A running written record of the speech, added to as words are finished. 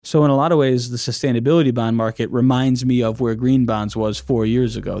So in a lot of ways, the sustainability bond market reminds me of where green bonds was 4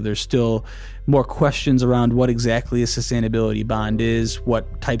 years ago. There's still more questions around what exactly a sustainability bond is,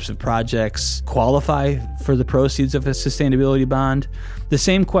 what types of projects qualify for the proceeds of a sustainability bond. The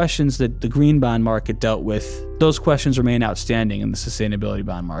same questions that the green bond market dealt with, those questions remain outstanding in the sustainability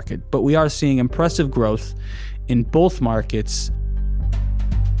bond market. But we are seeing impressive growth in both markets.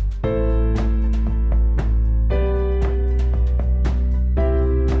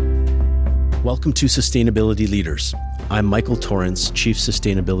 Welcome to Sustainability Leaders. I'm Michael Torrance, Chief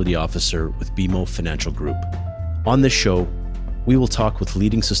Sustainability Officer with BMO Financial Group. On this show, we will talk with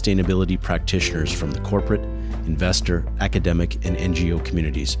leading sustainability practitioners from the corporate, investor, academic, and NGO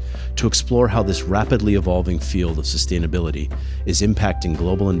communities to explore how this rapidly evolving field of sustainability is impacting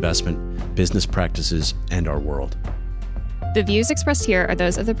global investment, business practices, and our world. The views expressed here are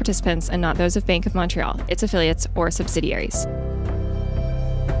those of the participants and not those of Bank of Montreal, its affiliates, or subsidiaries.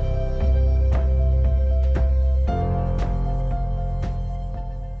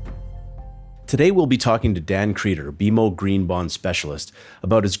 Today we'll be talking to Dan Creeder, BMO Green Bond Specialist,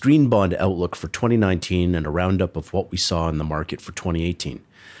 about his green bond outlook for 2019 and a roundup of what we saw in the market for 2018.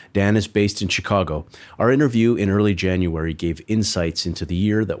 Dan is based in Chicago. Our interview in early January gave insights into the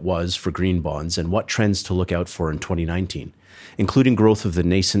year that was for green bonds and what trends to look out for in 2019, including growth of the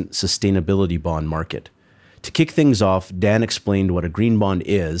nascent sustainability bond market. To kick things off, Dan explained what a green bond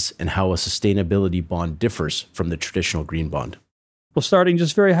is and how a sustainability bond differs from the traditional green bond. Well, starting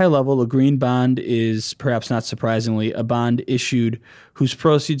just very high level, a green bond is, perhaps not surprisingly, a bond issued whose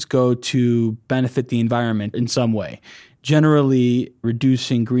proceeds go to benefit the environment in some way, generally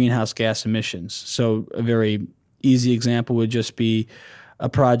reducing greenhouse gas emissions. So a very easy example would just be a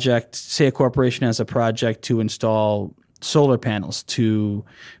project, say a corporation has a project to install solar panels to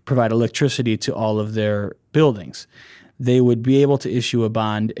provide electricity to all of their buildings. They would be able to issue a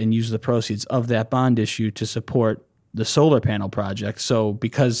bond and use the proceeds of that bond issue to support the solar panel project. So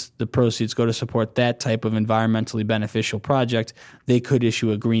because the proceeds go to support that type of environmentally beneficial project, they could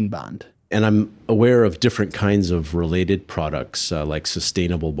issue a green bond. And I'm aware of different kinds of related products like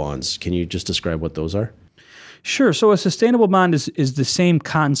sustainable bonds. Can you just describe what those are? Sure. So a sustainable bond is the same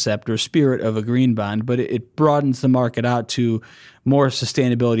concept or spirit of a green bond, but it broadens the market out to more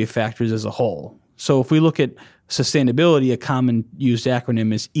sustainability factors as a whole. So if we look at sustainability, a common used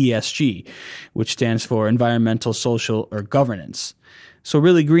acronym is ESG, which stands for environmental, social, or governance. So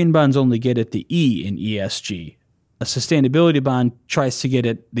really, green bonds only get at the E in ESG. A sustainability bond tries to get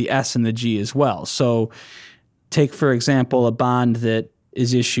at the S and the G as well. So take, for example, a bond that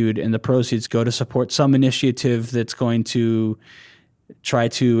is issued and the proceeds go to support some initiative that's going to try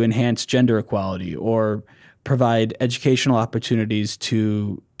to enhance gender equality or provide educational opportunities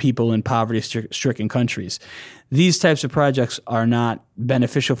to people in poverty-stricken countries. These types of projects are not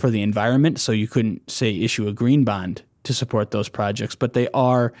beneficial for the environment, so you couldn't, say, issue a green bond to support those projects, but they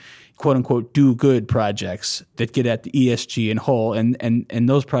are, quote-unquote, do-good projects that get at the ESG in whole, and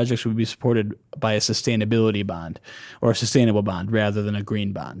those projects would be supported by a sustainability bond or a sustainable bond rather than a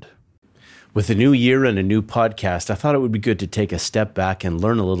green bond. With a new year and a new podcast, I thought it would be good to take a step back and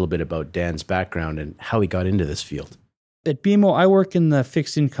learn a little bit about Dan's background and how he got into this field. At BMO, I work in the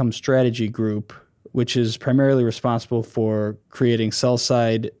fixed income strategy group, which is primarily responsible for creating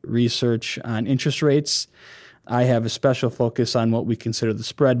sell-side research on interest rates. I have a special focus on what we consider the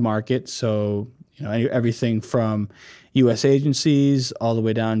spread market, so everything from U.S. agencies all the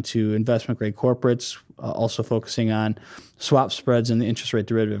way down to investment-grade corporates, also focusing on swap spreads in the interest rate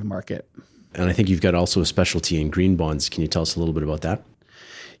derivative market. And I think you've got also a specialty in green bonds. Can you tell us a little bit about that?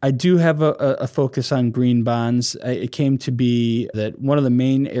 I do have a focus on green bonds. It came to be that one of the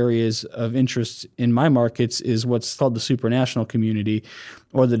main areas of interest in my markets is what's called the supranational community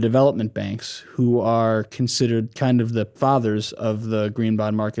or the development banks, who are considered kind of the fathers of the green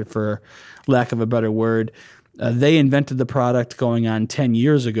bond market, for lack of a better word. They invented the product going on 10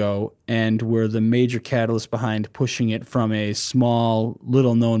 years ago and were the major catalyst behind pushing it from a small,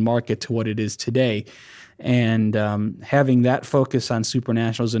 little-known market to what it is today. And having that focus on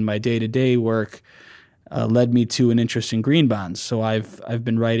supranationals in my day-to-day work led me to an interest in green bonds. So I've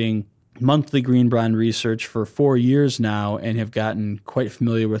been writing monthly green bond research for 4 years now and have gotten quite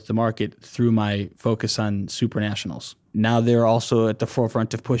familiar with the market through my focus on supranationals. Now they're also at the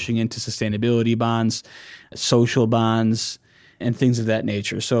forefront of pushing into sustainability bonds, social bonds, and things of that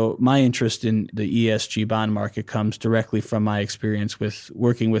nature. So my interest in the ESG bond market comes directly from my experience with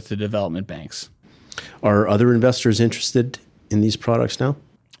working with the development banks. Are other investors interested in these products now?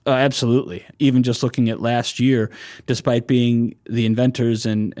 Absolutely. Even just looking at last year, despite being the inventors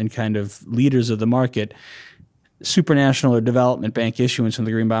and kind of leaders of the market, supranational or development bank issuance in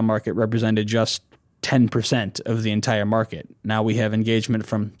the green bond market represented just 10% of the entire market. Now we have engagement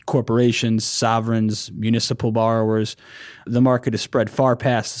from corporations, sovereigns, municipal borrowers. The market is spread far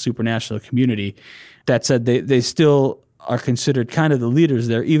past the supranational community. That said, they still are considered kind of the leaders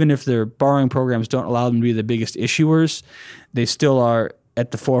there. Even if their borrowing programs don't allow them to be the biggest issuers, they still are at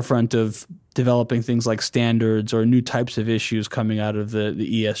the forefront of developing things like standards or new types of issues coming out of the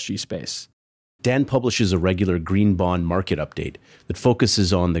ESG space. Dan publishes a regular green bond market update that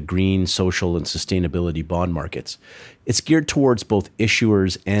focuses on the green, social, and sustainability bond markets. It's geared towards both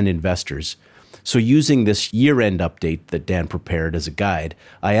issuers and investors. So using this year-end update that Dan prepared as a guide,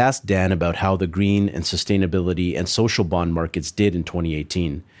 I asked Dan about how the green and sustainability and social bond markets did in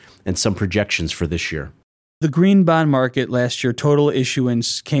 2018 and some projections for this year. The green bond market last year, total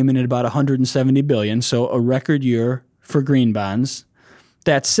issuance came in at about $170 billion, so a record year for green bonds.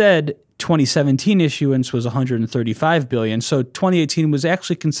 That said, 2017 issuance was $135 billion, so 2018 was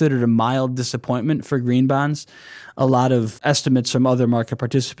actually considered a mild disappointment for green bonds. A lot of estimates from other market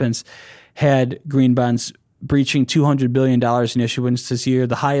participants had green bonds breaching $200 billion in issuance this year.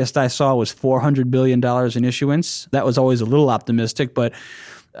 The highest I saw was $400 billion in issuance. That was always a little optimistic, but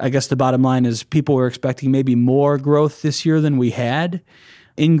I guess the bottom line is people were expecting maybe more growth this year than we had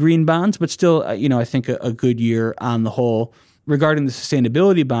in green bonds, but still, I think a good year on the whole. Regarding the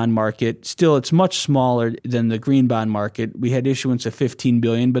sustainability bond market, still it's much smaller than the green bond market. We had issuance of $15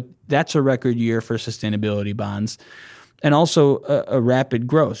 billion, but that's a record year for sustainability bonds. And also a rapid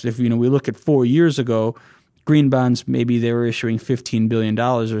growth. If we look at 4 years ago, green bonds, maybe they were issuing $15 billion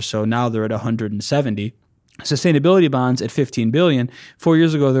or so. Now they're at 170. Sustainability bonds at $15 billion. 4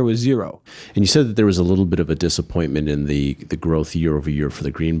 years ago, there was zero. And you said that there was a little bit of a disappointment in the growth year over year for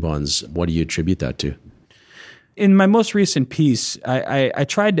the green bonds. What do you attribute that to? In my most recent piece, I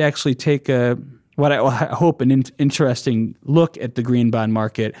tried to actually take what I hope an interesting look at the green bond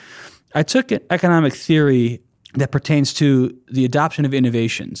market. I took an economic theory that pertains to the adoption of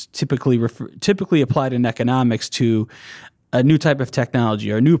innovations, typically applied in economics to a new type of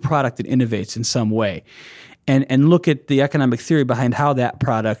technology or a new product that innovates in some way, and look at the economic theory behind how that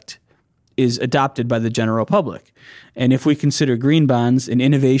product is adopted by the general public. And if we consider green bonds an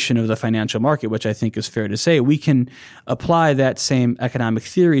innovation of the financial market, which I think is fair to say, we can apply that same economic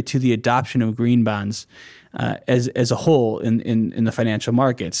theory to the adoption of green bonds as a whole in the financial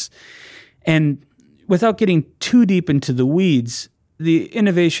markets. And without getting too deep into the weeds, the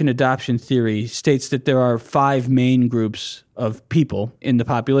innovation adoption theory states that there are 5 main groups of people in the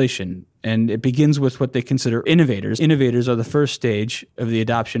population. And it begins with what they consider innovators. Innovators are the first stage of the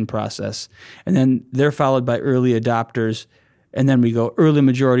adoption process. And then they're followed by early adopters. And then we go early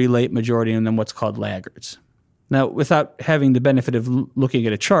majority, late majority, and then what's called laggards. Now, without having the benefit of looking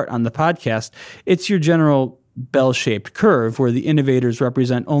at a chart on the podcast, it's your general bell-shaped curve where the innovators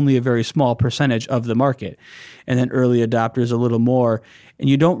represent only a very small percentage of the market, and then early adopters a little more. And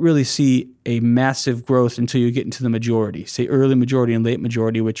you don't really see a massive growth until you get into the majority, say early majority and late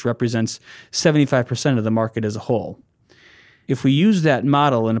majority, which represents 75% of the market as a whole. If we use that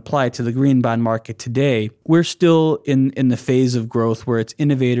model and apply it to the green bond market today, we're still in the phase of growth where it's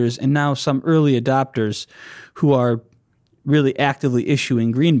innovators and now some early adopters who are really actively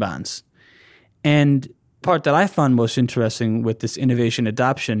issuing green bonds. And part that I found most interesting with this innovation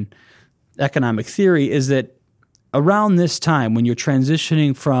adoption economic theory is that around this time, when you're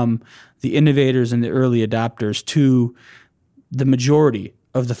transitioning from the innovators and the early adopters to the majority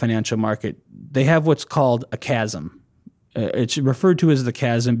of the financial market, they have what's called a chasm. It's referred to as the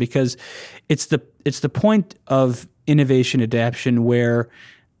chasm because it's the point of innovation adoption where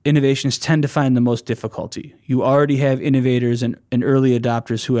innovations tend to find the most difficulty. You already have innovators and early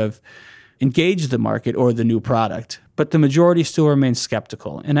adopters who have engage the market or the new product, but the majority still remains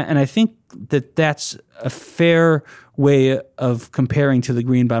skeptical. And I think that that's a fair way of comparing to the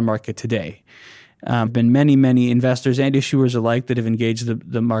green bond market today. Been many investors and issuers alike that have engaged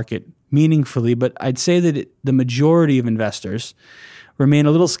the market meaningfully, but I'd say that the majority of investors remain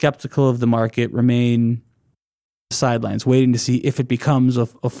a little skeptical of the market, remain sidelines, waiting to see if it becomes a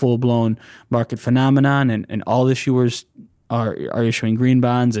full-blown market phenomenon and all issuers are issuing green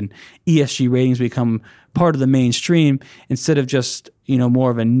bonds and ESG ratings become part of the mainstream instead of just more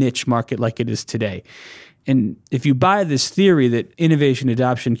of a niche market like it is today. And if you buy this theory that innovation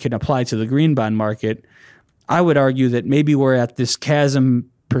adoption can apply to the green bond market, I would argue that maybe we're at this chasm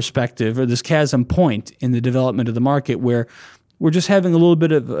perspective or this chasm point in the development of the market where we're just having a little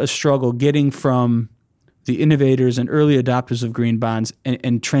bit of a struggle getting from the innovators and early adopters of green bonds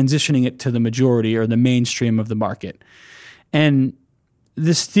and transitioning it to the majority or the mainstream of the market. And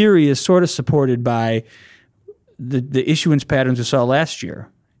this theory is sort of supported by the issuance patterns we saw last year.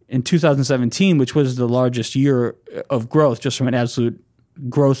 In 2017, which was the largest year of growth, just from an absolute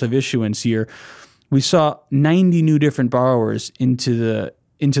growth of issuance year, we saw 90 new different borrowers into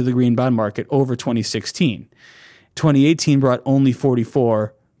the green bond market over 2016. 2018 brought only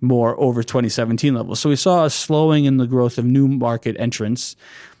 44 more over 2017 levels. So we saw a slowing in the growth of new market entrants,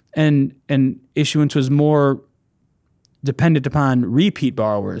 and issuance was more dependent upon repeat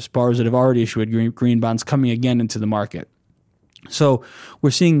borrowers that have already issued green bonds coming again into the market. So we're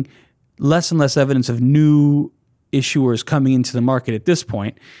seeing less and less evidence of new issuers coming into the market at this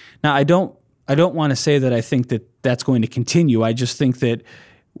point. Now, I don't want to say that I think that that's going to continue. I just think that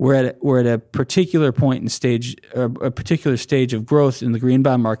we're at a particular point in stage, a particular stage of growth in the green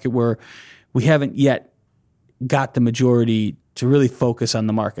bond market where we haven't yet got the majority to really focus on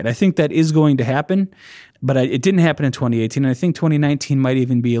the market. I think that is going to happen, but it didn't happen in 2018, and I think 2019 might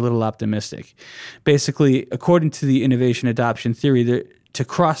even be a little optimistic. Basically, according to the innovation adoption theory, to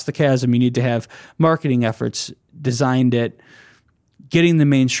cross the chasm, you need to have marketing efforts designed at getting the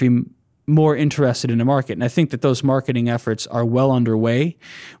mainstream more interested in the market. And I think that those marketing efforts are well underway.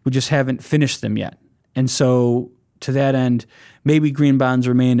 We just haven't finished them yet. And so to that end, maybe green bonds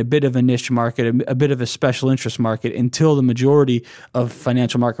remain a bit of a niche market, a bit of a special interest market until the majority of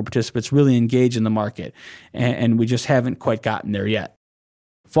financial market participants really engage in the market. And we just haven't quite gotten there yet.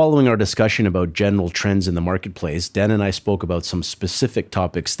 Following our discussion about general trends in the marketplace, Dan and I spoke about some specific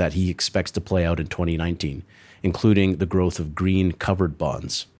topics that he expects to play out in 2019, including the growth of green covered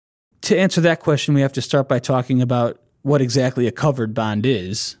bonds. To answer that question, we have to start by talking about what exactly a covered bond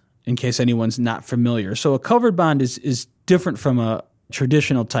is, in case anyone's not familiar. So a covered bond is different from a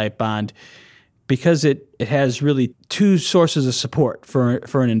traditional type bond because it has really two sources of support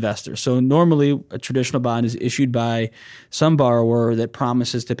for an investor. So normally a traditional bond is issued by some borrower that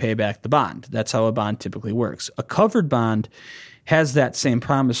promises to pay back the bond. That's how a bond typically works. A covered bond has that same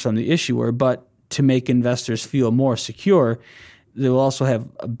promise from the issuer, but to make investors feel more secure, they will also have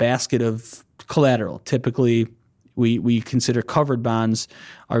a basket of collateral. Typically, we consider covered bonds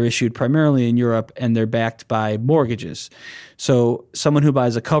are issued primarily in Europe, and they're backed by mortgages. So someone who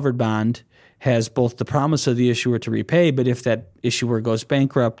buys a covered bond has both the promise of the issuer to repay, but if that issuer goes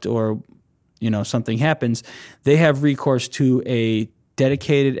bankrupt or something happens, they have recourse to a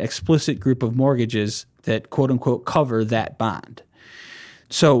dedicated, explicit group of mortgages that quote unquote cover that bond.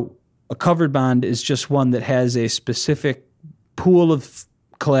 So a covered bond is just one that has a specific pool of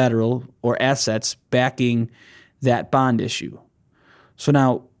collateral or assets backing that bond issue. So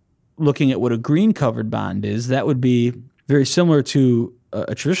now, looking at what a green covered bond is, that would be very similar to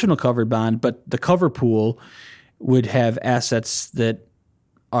a traditional covered bond, but the cover pool would have assets that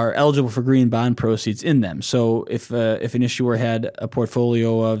are eligible for green bond proceeds in them. So if an issuer had a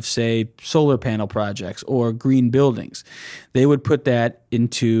portfolio of, say, solar panel projects or green buildings, they would put that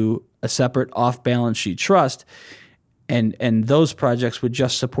into a separate off-balance sheet trust, and those projects would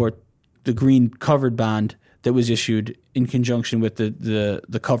just support the green covered bond that was issued in conjunction with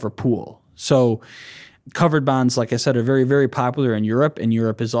the cover pool. So covered bonds, like I said, are very, very popular in Europe, and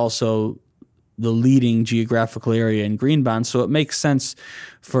Europe is also the leading geographical area in green bonds. So it makes sense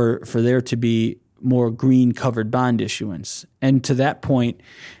for there to be more green covered bond issuance. And to that point,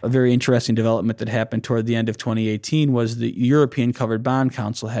 a very interesting development that happened toward the end of 2018 was the European Covered Bond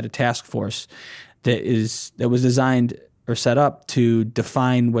Council had a task force that was designed or set up to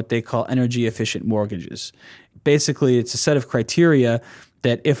define what they call energy efficient mortgages. Basically, it's a set of criteria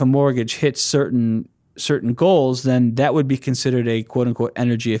that if a mortgage hits certain goals, then that would be considered a quote unquote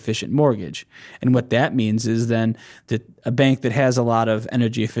energy efficient mortgage. And what that means is then that a bank that has a lot of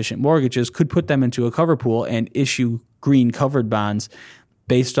energy efficient mortgages could put them into a cover pool and issue green covered bonds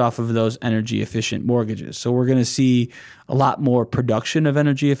based off of those energy efficient mortgages. So we're going to see a lot more production of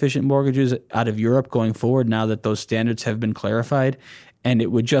energy efficient mortgages out of Europe going forward now that those standards have been clarified. And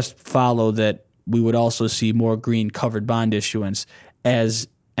it would just follow that we would also see more green covered bond issuance as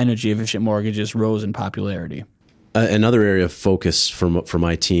energy efficient mortgages rose in popularity. Another area of focus for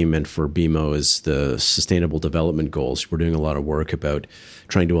my team and for BMO is the sustainable development goals. We're doing a lot of work about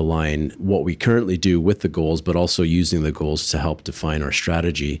trying to align what we currently do with the goals, but also using the goals to help define our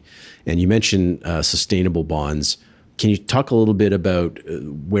strategy. And you mentioned sustainable bonds. Can you talk a little bit about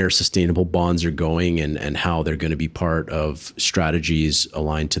where sustainable bonds are going and how they're going to be part of strategies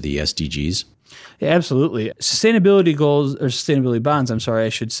aligned to the SDGs? Yeah, absolutely. Sustainability goals, or sustainability bonds, I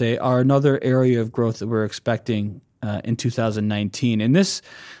should say, are another area of growth that we're expecting in 2019. And this,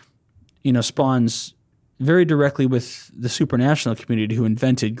 spawns very directly with the supranational community who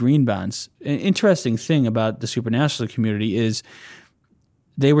invented green bonds. An interesting thing about the supranational community is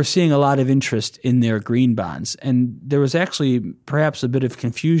they were seeing a lot of interest in their green bonds. And there was actually perhaps a bit of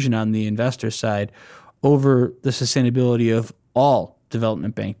confusion on the investor side over the sustainability of all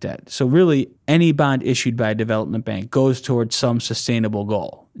development bank debt. So really, any bond issued by a development bank goes towards some sustainable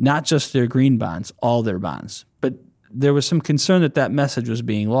goal, not just their green bonds, all their bonds. But there was some concern that that message was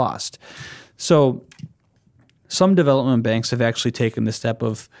being lost. So some development banks have actually taken the step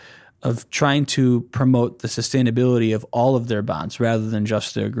of trying to promote the sustainability of all of their bonds rather than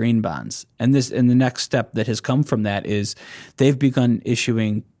just their green bonds. And the next step that has come from that is they've begun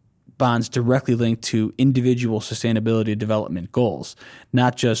issuing bonds directly linked to individual sustainability development goals,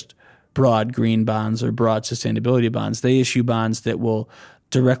 not just broad green bonds or broad sustainability bonds. They issue bonds that will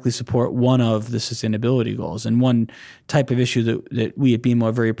directly support one of the sustainability goals. And one type of issue that we at BMO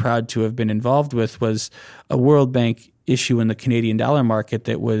are very proud to have been involved with was a World Bank issue in the Canadian dollar market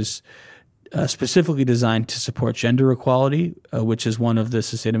that was specifically designed to support gender equality, which is one of the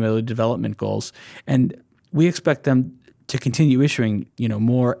sustainability development goals. And we expect them to continue issuing,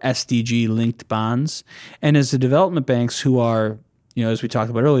 more SDG-linked bonds. And as the development banks who are, as we talked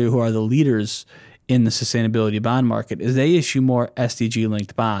about earlier, who are the leaders in the sustainability bond market, as they issue more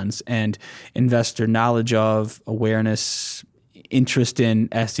SDG-linked bonds and investor knowledge of, awareness, interest in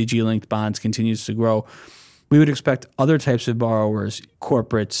SDG-linked bonds continues to grow, we would expect other types of borrowers,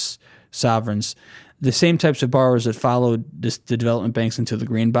 corporates, sovereigns, the same types of borrowers that followed the development banks into the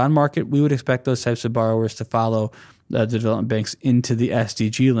green bond market, we would expect those types of borrowers to follow the development banks into the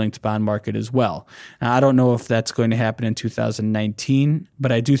SDG-linked bond market as well. Now, I don't know if that's going to happen in 2019,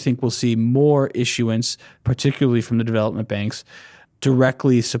 but I do think we'll see more issuance, particularly from the development banks,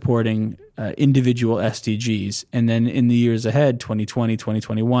 directly supporting individual SDGs. And then in the years ahead, 2020,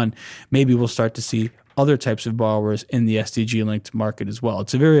 2021, maybe we'll start to see other types of borrowers in the SDG-linked market as well.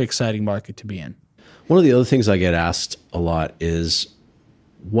 It's a very exciting market to be in. One of the other things I get asked a lot is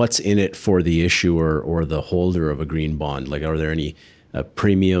what's in it for the issuer or the holder of a green bond? Like, are there any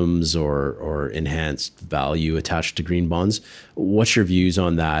premiums or enhanced value attached to green bonds? What's your views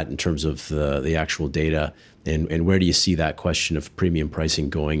on that in terms of the actual data? And where do you see that question of premium pricing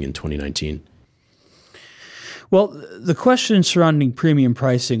going in 2019? Well, the question surrounding premium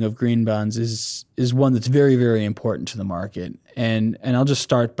pricing of green bonds is one that's very, very important to the market. And I'll just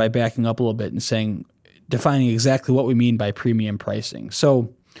start by backing up a little bit and defining exactly what we mean by premium pricing.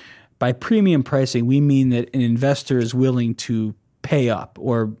 So by premium pricing, we mean that an investor is willing to pay up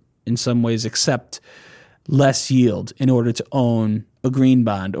or in some ways accept less yield in order to own a green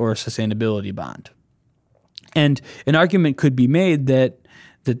bond or a sustainability bond. And an argument could be made that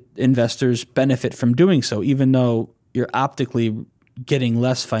investors benefit from doing so, even though you're optically getting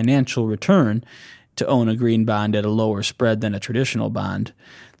less financial return to own a green bond at a lower spread than a traditional bond.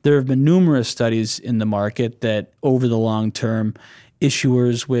 There have been numerous studies in the market that over the long term,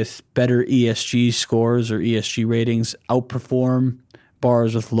 issuers with better ESG scores or ESG ratings outperform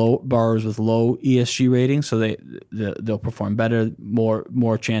borrowers with low ESG ratings, so they'll perform better,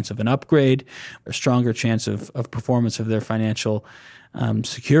 more chance of an upgrade, or stronger chance of performance of their financial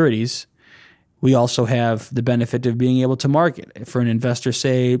securities. We also have the benefit of being able to market. For an investor,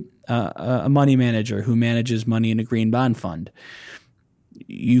 say a money manager who manages money in a green bond fund,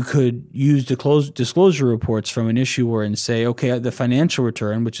 you could use disclosure reports from an issuer and say, okay, the financial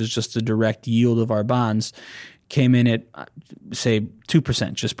return, which is just the direct yield of our bonds, came in at, say,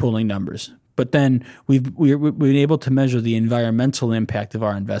 2%, just pulling numbers. But then we've been able to measure the environmental impact of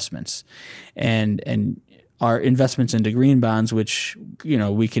our investments, and our investments into green bonds, which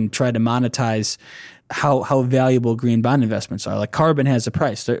we can try to monetize how valuable green bond investments are. Like carbon has a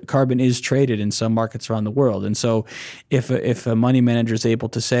price. Carbon is traded in some markets around the world. And so if a money manager is able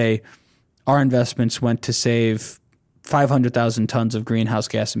to say our investments went to save 500,000 tons of greenhouse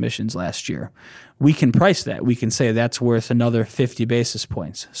gas emissions last year, we can price that. We can say that's worth another 50 basis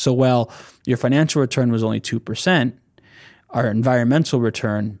points. So while your financial return was only 2%, our environmental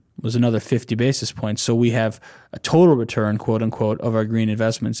return was another 50 basis points. So we have a total return, quote unquote, of our green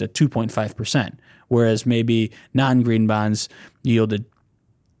investments at 2.5%, whereas maybe non-green bonds yielded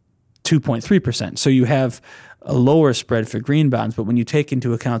 2.3%. So you have a lower spread for green bonds, but when you take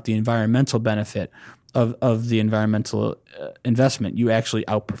into account the environmental benefit of the environmental investment, you actually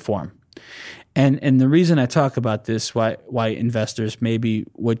outperform. And the reason I talk about this, why investors maybe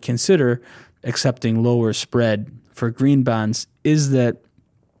would consider accepting lower spread for green bonds, is that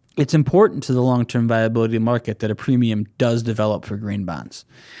it's important to the long-term viability of the market that a premium does develop for green bonds.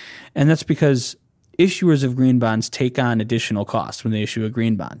 And that's because issuers of green bonds take on additional costs when they issue a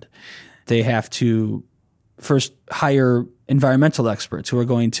green bond. They have to first hire environmental experts who are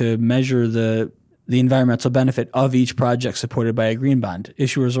going to measure the the environmental benefit of each project supported by a green bond.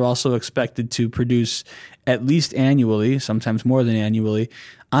 Issuers are also expected to produce at least annually, sometimes more than annually,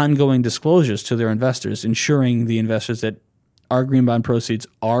 ongoing disclosures to their investors, ensuring the investors that our green bond proceeds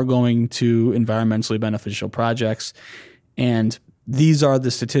are going to environmentally beneficial projects. And these are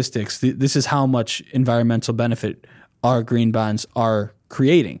the statistics. This is how much environmental benefit our green bonds are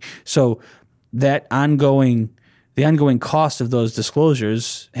creating. So the ongoing cost of those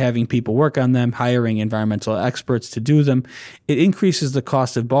disclosures, having people work on them, hiring environmental experts to do them, it increases the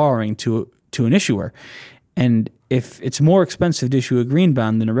cost of borrowing to an issuer. And if it's more expensive to issue a green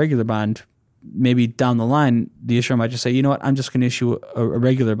bond than a regular bond, maybe down the line, the issuer might just say, you know what, I'm just going to issue a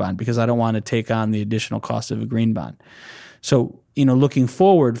regular bond because I don't want to take on the additional cost of a green bond. So, looking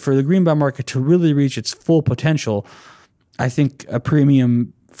forward, for the green bond market to really reach its full potential, I think a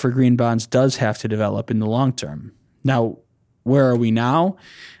premium for green bonds does have to develop in the long term. Now, where are we now?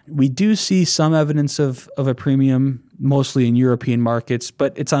 We do see some evidence of a premium, mostly in European markets,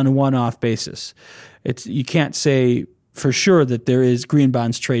 but it's on a one-off basis. You can't say for sure that there is green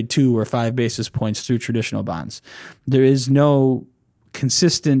bonds trade 2 or 5 basis points through traditional bonds. There is no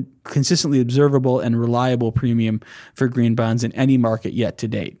consistently observable and reliable premium for green bonds in any market yet to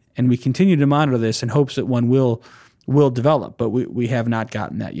date. And we continue to monitor this in hopes that one will develop, but we have not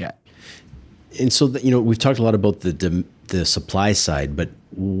gotten that yet. And so, we've talked a lot about the supply side, but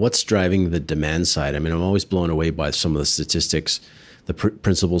what's driving the demand side? I mean, I'm always blown away by some of the statistics. The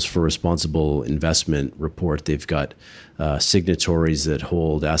Principles for Responsible Investment report, they've got signatories that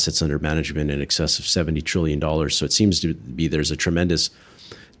hold assets under management in excess of $70 trillion. So it seems to be there's a tremendous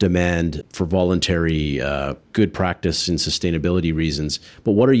demand for voluntary good practice and sustainability reasons.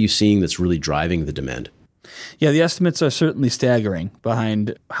 But what are you seeing that's really driving the demand? Yeah, the estimates are certainly staggering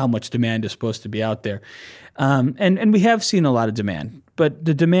behind how much demand is supposed to be out there. And we have seen a lot of demand, but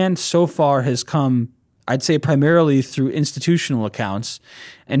the demand so far has come, I'd say, primarily through institutional accounts.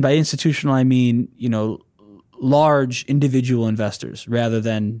 And by institutional, I mean, large individual investors rather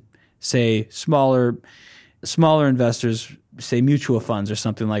than, say, smaller investors, say mutual funds or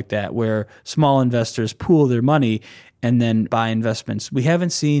something like that, where small investors pool their money and then buy investments. We haven't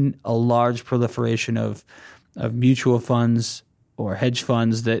seen a large proliferation of mutual funds or hedge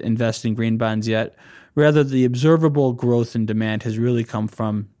funds that invest in green bonds yet. Rather, the observable growth in demand has really come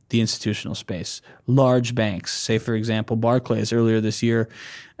from the institutional space. Large banks, say for example, Barclays earlier this year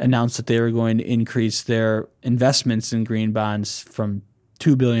announced that they were going to increase their investments in green bonds from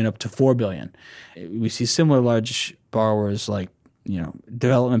 $2 billion up to $4 billion. We see similar large borrowers like,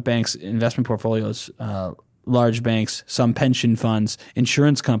 development banks, investment portfolios, large banks, some pension funds,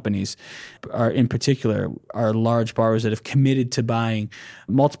 insurance companies are large borrowers that have committed to buying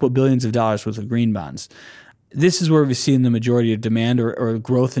multiple billions of dollars worth of green bonds. This is where we've seen the majority of demand or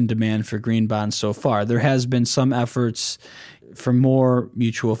growth in demand for green bonds so far. There has been some efforts for more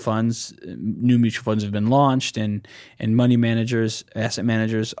mutual funds. New mutual funds have been launched, and money managers, asset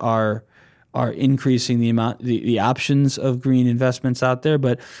managers are increasing the options of green investments out there.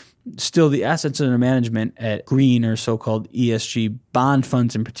 But still, the assets under management at green or so-called ESG bond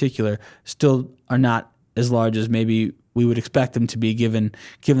funds in particular still are not as large as maybe we would expect them to be given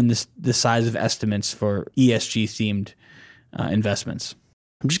the size of estimates for ESG-themed investments.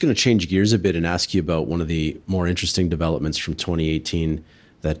 I'm just going to change gears a bit and ask you about one of the more interesting developments from 2018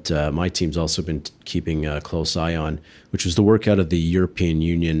 that my team's also been keeping a close eye on, which was the work out of the European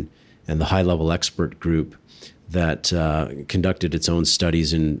Union and the high-level expert group that conducted its own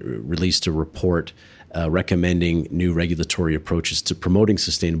studies and released a report recommending new regulatory approaches to promoting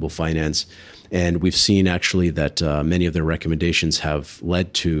sustainable finance. And we've seen actually that many of their recommendations have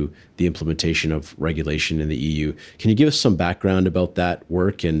led to the implementation of regulation in the EU. Can you give us some background about that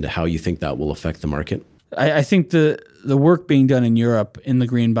work and how you think that will affect the market? I think the work being done in Europe in the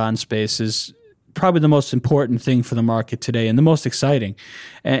green bond space is probably the most important thing for the market today and the most exciting.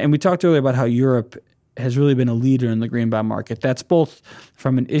 And we talked earlier about how Europe has really been a leader in the green bond market. That's both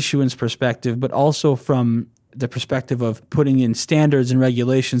from an issuance perspective, but also from the perspective of putting in standards and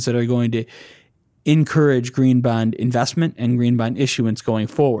regulations that are going to encourage green bond investment and green bond issuance going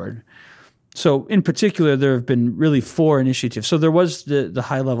forward. So in particular, there have been really 4 initiatives. So there was the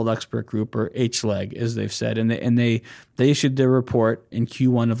high-level expert group, or HLEG, as they've said, and they issued their report in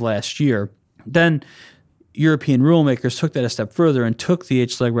Q1 of last year. Then European rulemakers took that a step further and took the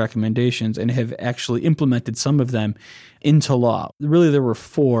HLEG recommendations and have actually implemented some of them into law. Really, there were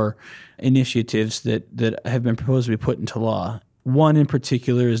 4 initiatives that have been proposed to be put into law. One in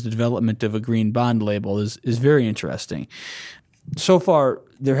particular is the development of a green bond label is very interesting. So far,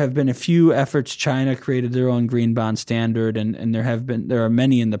 there have been a few efforts. China created their own green bond standard, and there are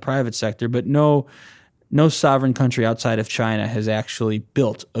many in the private sector, but no sovereign country outside of China has actually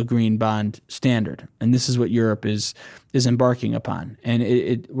built a green bond standard. And this is what Europe is embarking upon.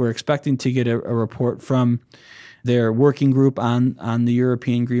 And we're expecting to get a report from their working group on the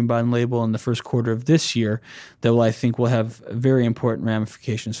European green bond label in the first quarter of this year that I think will have very important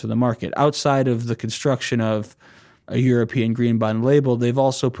ramifications for the market. Outside of the construction of a European green bond label, they've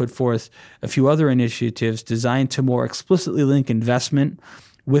also put forth a few other initiatives designed to more explicitly link investment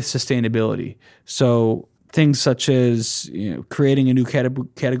with sustainability. So things such as creating a new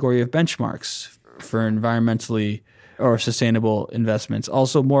category of benchmarks for environmentally or sustainable investments.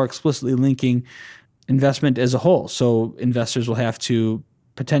 Also more explicitly linking investment as a whole. So investors will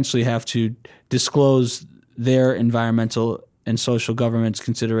potentially have to disclose their environmental and social governance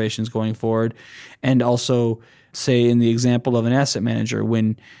considerations going forward. And also, say in the example of an asset manager,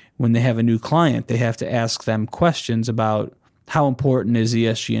 when they have a new client, they have to ask them questions about how important is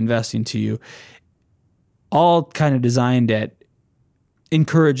ESG investing to you, all kind of designed at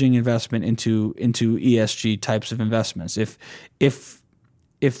encouraging investment into ESG types of investments.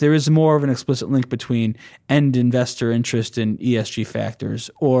 If there is more of an explicit link between end investor interest in ESG factors,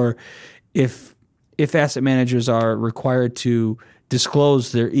 or if asset managers are required to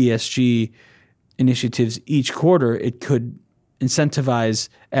disclose their ESG initiatives each quarter, it could incentivize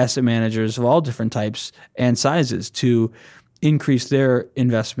asset managers of all different types and sizes to increase their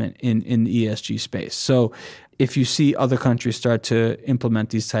investment in the ESG space. So if you see other countries start to implement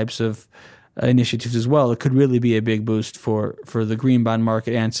these types of initiatives as well, it could really be a big boost for the green bond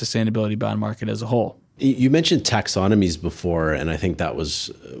market and sustainability bond market as a whole. You mentioned taxonomies before, and I think that was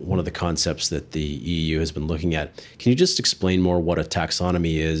one of the concepts that the EU has been looking at. Can you just explain more what a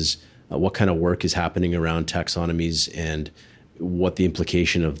taxonomy is, what kind of work is happening around taxonomies, and what the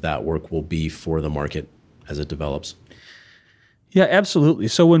implication of that work will be for the market as it develops? Yeah, absolutely.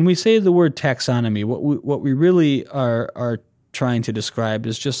 So when we say the word taxonomy, what we really are trying to describe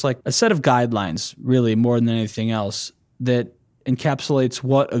is just like a set of guidelines, really more than anything else, that encapsulates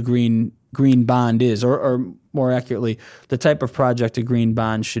what a green bond is, or more accurately, the type of project a green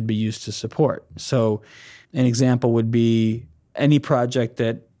bond should be used to support. So an example would be any project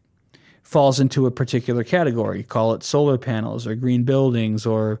that falls into a particular category, call it solar panels or green buildings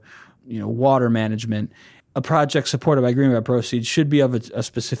or water management. A project supported by green bond proceeds should be of a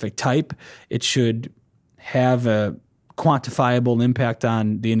specific type. It should have a quantifiable impact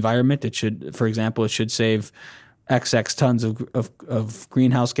on the environment. It should, for example, it should save XX tons of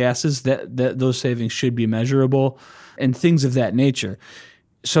greenhouse gases. That those savings should be measurable, and things of that nature.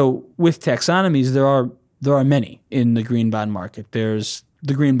 So with taxonomies, there are many in the green bond market. There's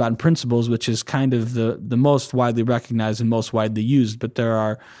the green bond principles, which is kind of the most widely recognized and most widely used, but there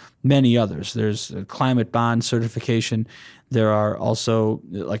are many others. There's a climate bond certification. There are also,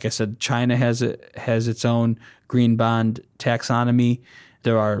 like I said, China has its own green bond taxonomy.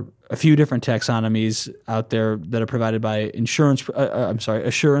 There are a few different taxonomies out there that are provided by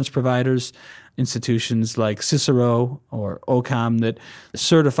assurance providers, institutions like Cicero or OCOM that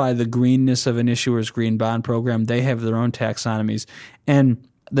certify the greenness of an issuer's green bond program. They have their own taxonomies. And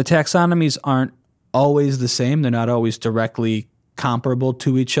the taxonomies aren't always the same. They're not always directly comparable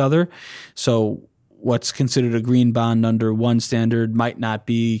to each other. So what's considered a green bond under one standard might not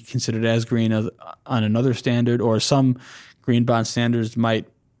be considered as green on another standard, or some green bond standards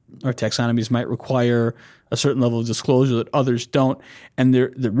or taxonomies might require a certain level of disclosure that others don't. And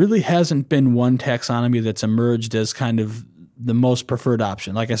there really hasn't been one taxonomy that's emerged as kind of the most preferred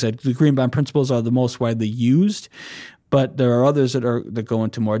option. Like I said, the green bond principles are the most widely used, but there are others that go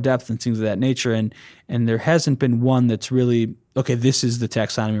into more depth and things of that nature. And there hasn't been one that's really, okay, this is the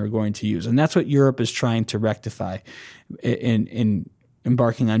taxonomy we're going to use. And that's what Europe is trying to rectify in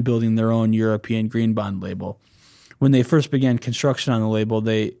embarking on building their own European green bond label. When they first began construction on the label,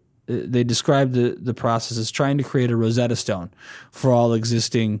 they described the process as trying to create a Rosetta Stone for all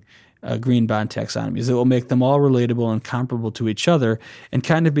existing green bond taxonomies that will make them all relatable and comparable to each other, and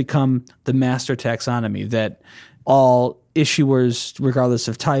kind of become the master taxonomy that all issuers, regardless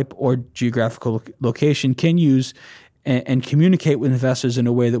of type or geographical location, can use and communicate with investors in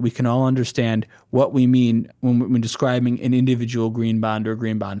a way that we can all understand what we mean when describing an individual green bond or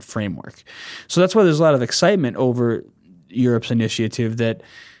green bond framework. So that's why there's a lot of excitement over Europe's initiative that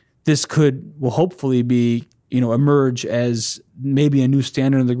this will hopefully be, emerge as maybe a new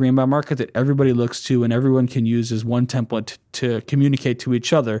standard in the green bond market that everybody looks to and everyone can use as one template to communicate to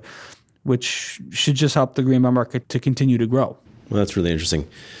each other, which should just help the green bond market to continue to grow. Well, that's really interesting.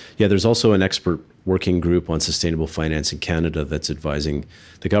 Yeah, there's also an expert working group on sustainable finance in Canada that's advising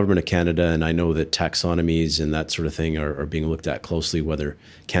the government of Canada. And I know that taxonomies and that sort of thing are being looked at closely, whether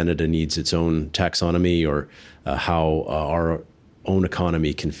Canada needs its own taxonomy or how our own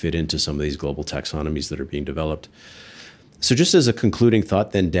economy can fit into some of these global taxonomies that are being developed. So just as a concluding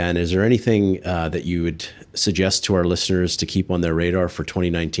thought then, Dan, is there anything that you would suggest to our listeners to keep on their radar for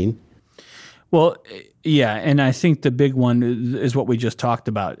 2019? Well, yeah, and I think the big one is what we just talked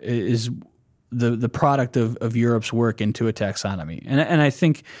about, is the product of Europe's work into a taxonomy. And I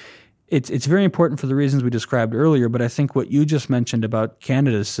think it's very important for the reasons we described earlier, but I think what you just mentioned about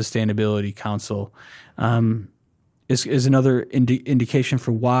Canada's Sustainability Council is another indication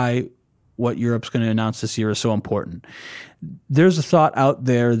for why what Europe's going to announce this year is so important. There's a thought out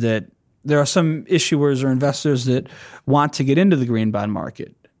there that there are some issuers or investors that want to get into the green bond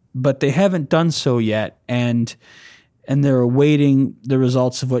market, but they haven't done so yet, and they're awaiting the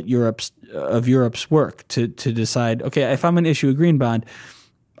results of Europe's work to decide, okay, if I'm going to issue a green bond,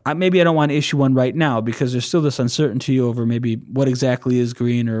 maybe I don't want to issue one right now because there's still this uncertainty over maybe what exactly is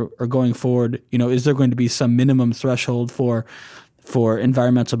green or going forward. Is there going to be some minimum threshold for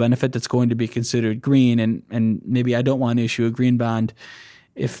environmental benefit that's going to be considered green, and maybe I don't want to issue a green bond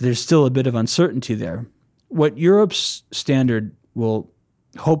if there's still a bit of uncertainty there. What Europe's standard will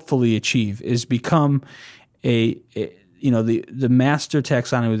hopefully achieve is become the master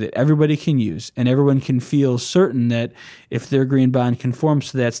taxonomy that everybody can use, and everyone can feel certain that if their green bond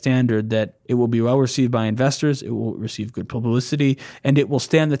conforms to that standard, that it will be well received by investors, it will receive good publicity, and it will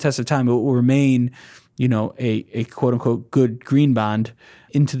stand the test of time. It will remain, a quote unquote good green bond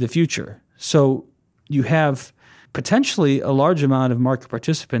into the future. So you have potentially a large amount of market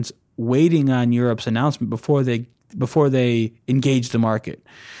participants waiting on Europe's announcement before they engage the market.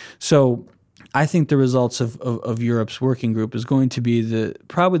 So I think the results of Europe's working group is going to be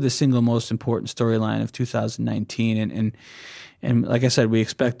probably the single most important storyline of 2019. And like I said, we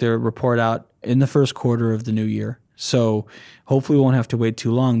expect their report out in the first quarter of the new year. So hopefully we won't have to wait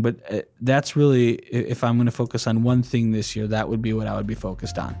too long. But that's really, if I'm going to focus on one thing this year, that would be what I would be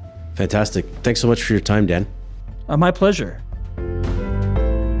focused on. Fantastic. Thanks so much for your time, Dan. My pleasure.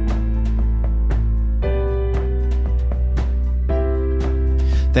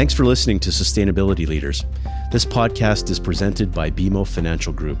 Thanks for listening to Sustainability Leaders. This podcast is presented by BMO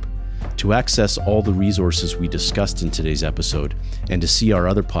Financial Group. To access all the resources we discussed in today's episode and to see our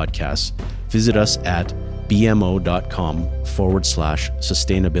other podcasts, visit us at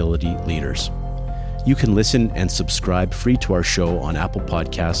bmo.com/sustainability leaders. You can listen and subscribe free to our show on Apple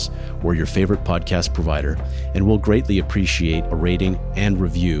Podcasts or your favorite podcast provider, and we'll greatly appreciate a rating and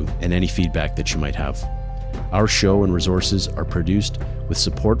review and any feedback that you might have. Our show and resources are produced with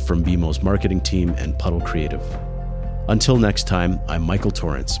support from BMO's marketing team and Puddle Creative. Until next time, I'm Michael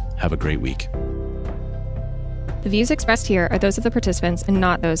Torrance. Have a great week. The views expressed here are those of the participants and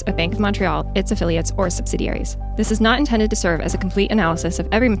not those of Bank of Montreal, its affiliates, or subsidiaries. This is not intended to serve as a complete analysis of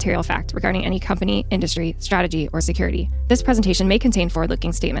every material fact regarding any company, industry, strategy, or security. This presentation may contain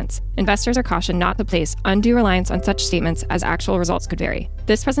forward-looking statements. Investors are cautioned not to place undue reliance on such statements as actual results could vary.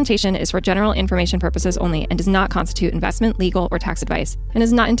 This presentation is for general information purposes only and does not constitute investment, legal, or tax advice, and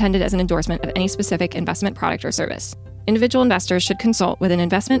is not intended as an endorsement of any specific investment product or service. Individual investors should consult with an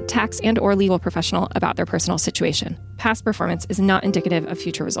investment, tax, and/or legal professional about their personal situation. Past performance is not indicative of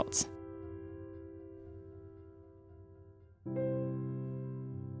future results.